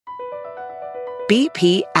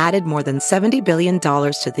BP added more than $70 billion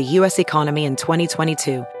to the U.S. economy in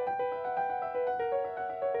 2022.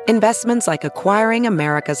 Investments like acquiring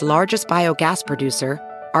America's largest biogas producer,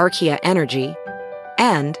 Archaea Energy,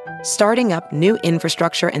 and starting up new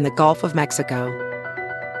infrastructure in the Gulf of Mexico.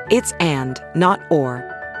 It's and, not or.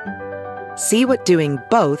 See what doing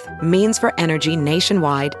both means for energy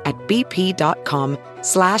nationwide at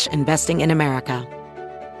bp.com/investing in America.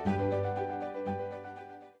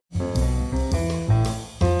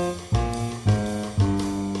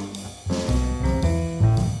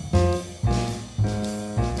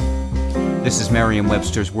 This is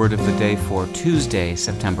Merriam-Webster's Word of the Day for Tuesday,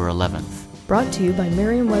 September 11th. Brought to you by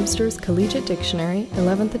Merriam-Webster's Collegiate Dictionary,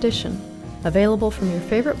 11th edition. Available from your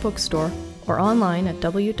favorite bookstore or online at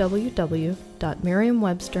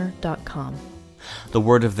www.merriam-webster.com. The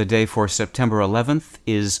word of the day for September 11th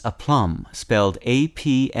is aplomb, spelled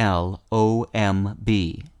A-P-L-O-M-B.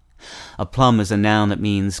 Aplomb is a noun that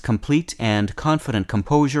means complete and confident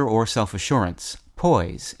composure or self-assurance,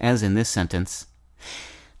 poise, as in this sentence.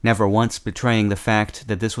 Never once betraying the fact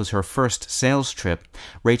that this was her first sales trip,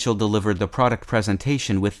 Rachel delivered the product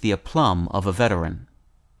presentation with the aplomb of a veteran.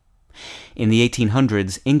 In the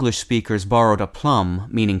 1800s, English speakers borrowed aplomb,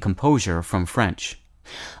 meaning composure, from French.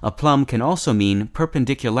 Aplomb can also mean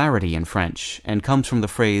perpendicularity in French, and comes from the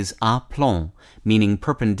phrase Aplomb, meaning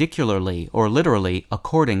perpendicularly or literally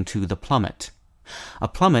according to the plummet. A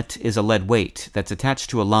plummet is a lead weight that's attached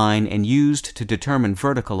to a line and used to determine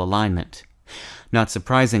vertical alignment. Not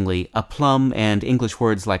surprisingly, aplomb and English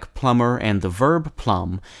words like plumber and the verb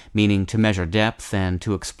plumb, meaning to measure depth and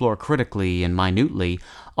to explore critically and minutely,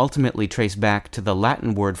 ultimately trace back to the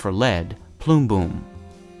Latin word for lead, plumbum.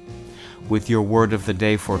 With your word of the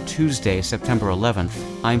day for Tuesday, September 11th,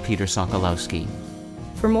 I'm Peter Sokolowski.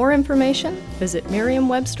 For more information, visit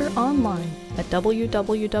Merriam-Webster online at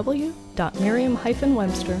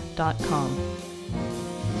www.merriam-webster.com.